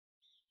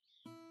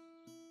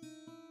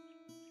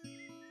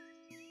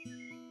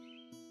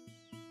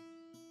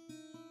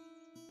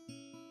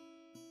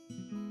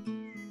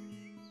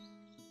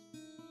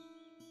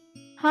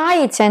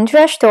Hi, it's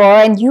Andreea Stor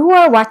and you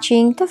are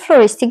watching the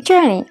Floristiq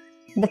Journey,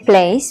 the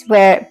place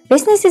where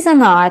business is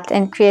an art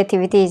and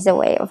creativity is a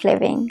way of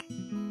living.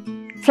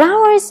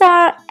 Flowers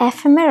are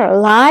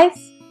ephemeral. Life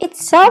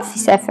itself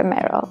is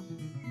ephemeral.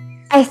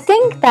 I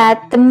think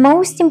that the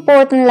most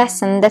important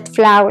lesson that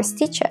flowers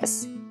teach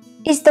us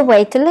is the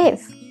way to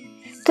live.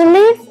 To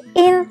live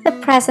in the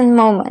present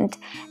moment,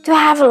 to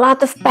have a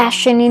lot of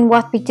passion in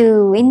what we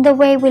do, in the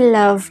way we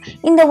love,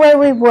 in the way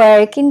we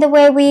work, in the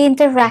way we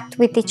interact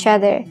with each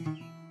other.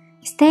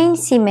 Stijn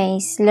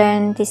Simaeys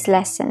learned this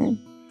lesson,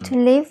 to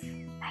live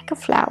like a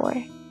flower.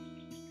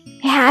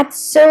 He had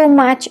so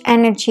much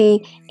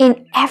energy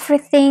in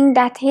everything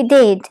that he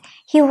did.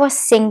 He was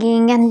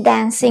singing and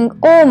dancing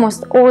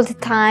almost all the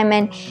time,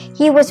 and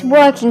he was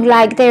working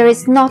like there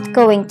is not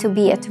going to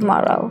be a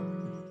tomorrow.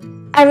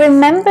 I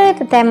remember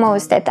the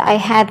demos that I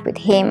had with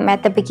him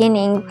at the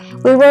beginning.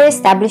 We were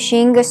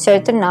establishing a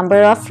certain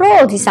number of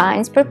floral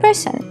designs per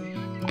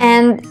person,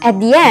 and at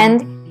the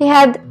end, he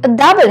had a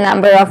double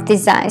number of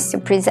designs to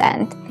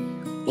present.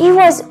 He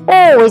was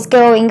always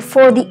going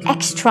for the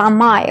extra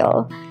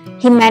mile.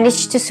 He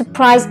managed to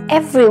surprise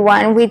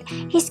everyone with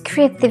his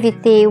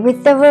creativity,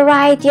 with the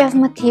variety of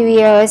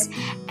materials,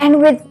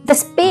 and with the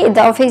speed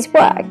of his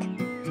work.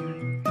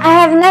 I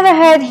have never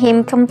heard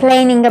him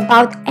complaining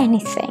about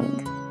anything.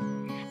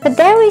 But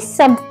there is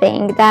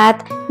something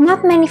that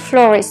not many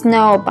florists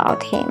know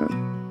about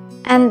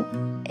him, and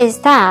is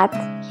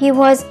that he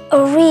was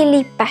a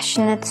really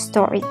passionate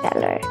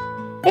storyteller.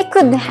 He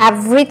could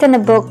have written a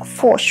book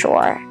for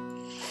sure.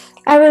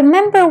 I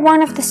remember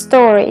one of the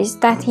stories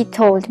that he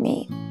told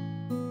me.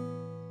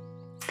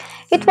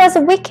 It was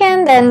a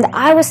weekend and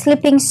I was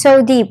sleeping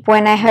so deep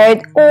when I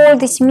heard all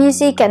this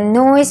music and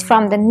noise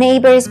from the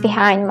neighbors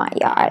behind my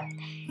yard.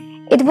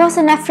 It was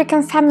an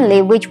African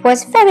family which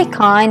was very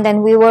kind,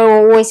 and we were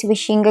always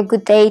wishing a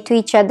good day to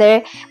each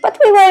other, but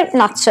we were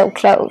not so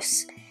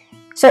close.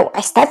 So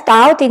I stepped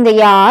out in the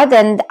yard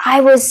and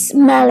I was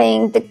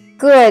smelling the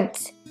good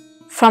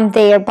from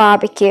their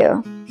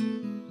barbecue.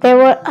 There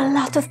were a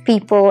lot of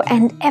people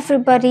and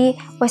everybody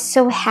was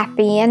so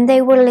happy, and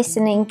they were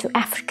listening to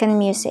African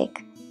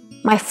music.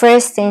 My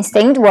first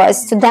instinct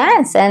was to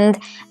dance, and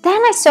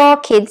then I saw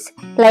kids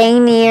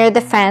playing near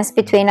the fence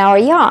between our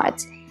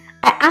yards.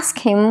 I asked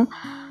him,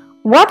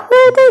 what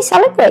were they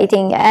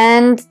celebrating?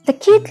 And the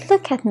kid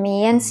looked at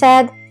me and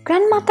said,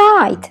 "Grandma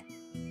died."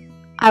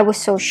 I was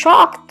so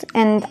shocked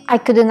and I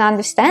couldn't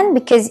understand,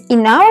 because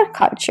in our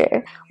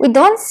culture, we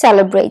don't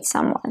celebrate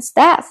someone's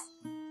death.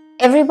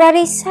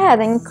 Everybody is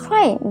sad and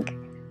crying.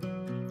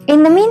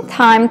 In the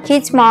meantime,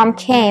 kid's mom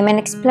came and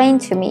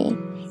explained to me,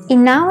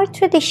 in our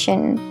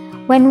tradition,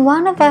 when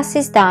one of us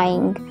is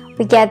dying,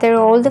 we gather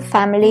all the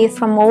family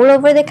from all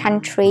over the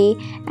country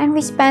and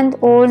we spend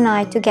all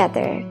night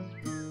together.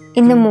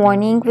 In the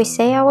morning we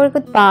say our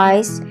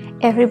goodbyes,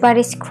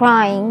 everybody's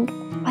crying,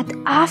 but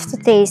after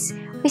this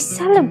we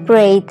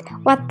celebrate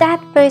what that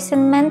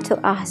person meant to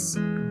us.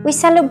 We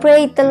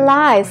celebrate the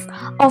life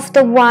of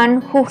the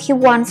one who he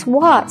once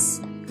was.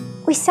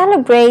 We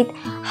celebrate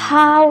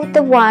how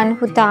the one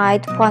who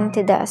died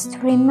wanted us to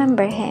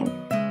remember him.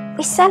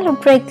 We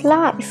celebrate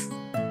life.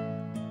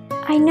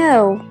 I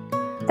know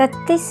that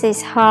this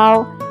is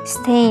how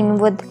Stijn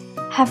would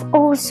have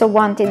also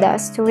wanted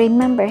us to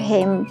remember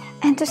him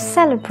and to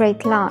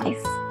celebrate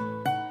life.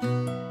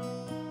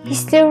 He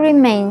still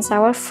remains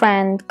our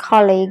friend,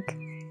 colleague,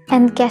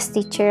 and guest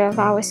teacher of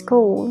our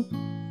school,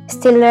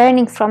 still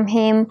learning from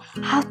him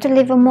how to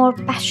live a more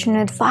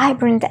passionate,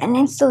 vibrant, and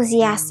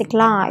enthusiastic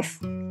life.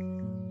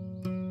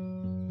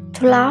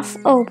 To laugh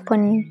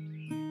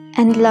open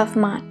and love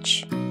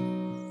much.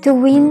 To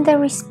win the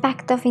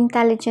respect of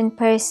intelligent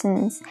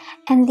persons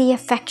and the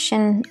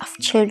affection of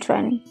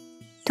children,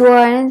 to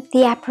earn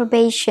the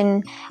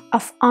approbation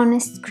of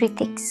honest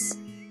critics,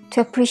 to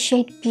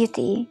appreciate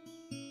beauty,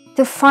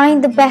 to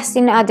find the best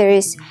in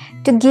others,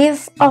 to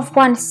give of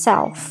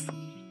oneself,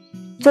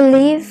 to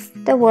leave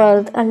the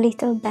world a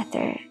little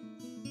better,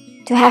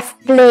 to have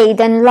played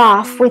and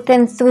laughed with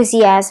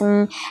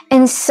enthusiasm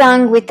and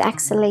sung with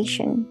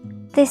exhalation.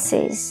 This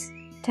is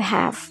to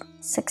have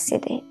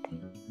succeeded.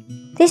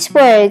 These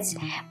words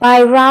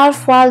by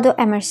Ralph Waldo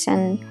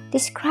Emerson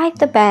describe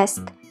the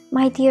best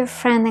my dear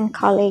friend and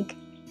colleague,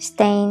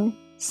 Stijn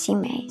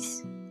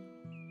Simaeys.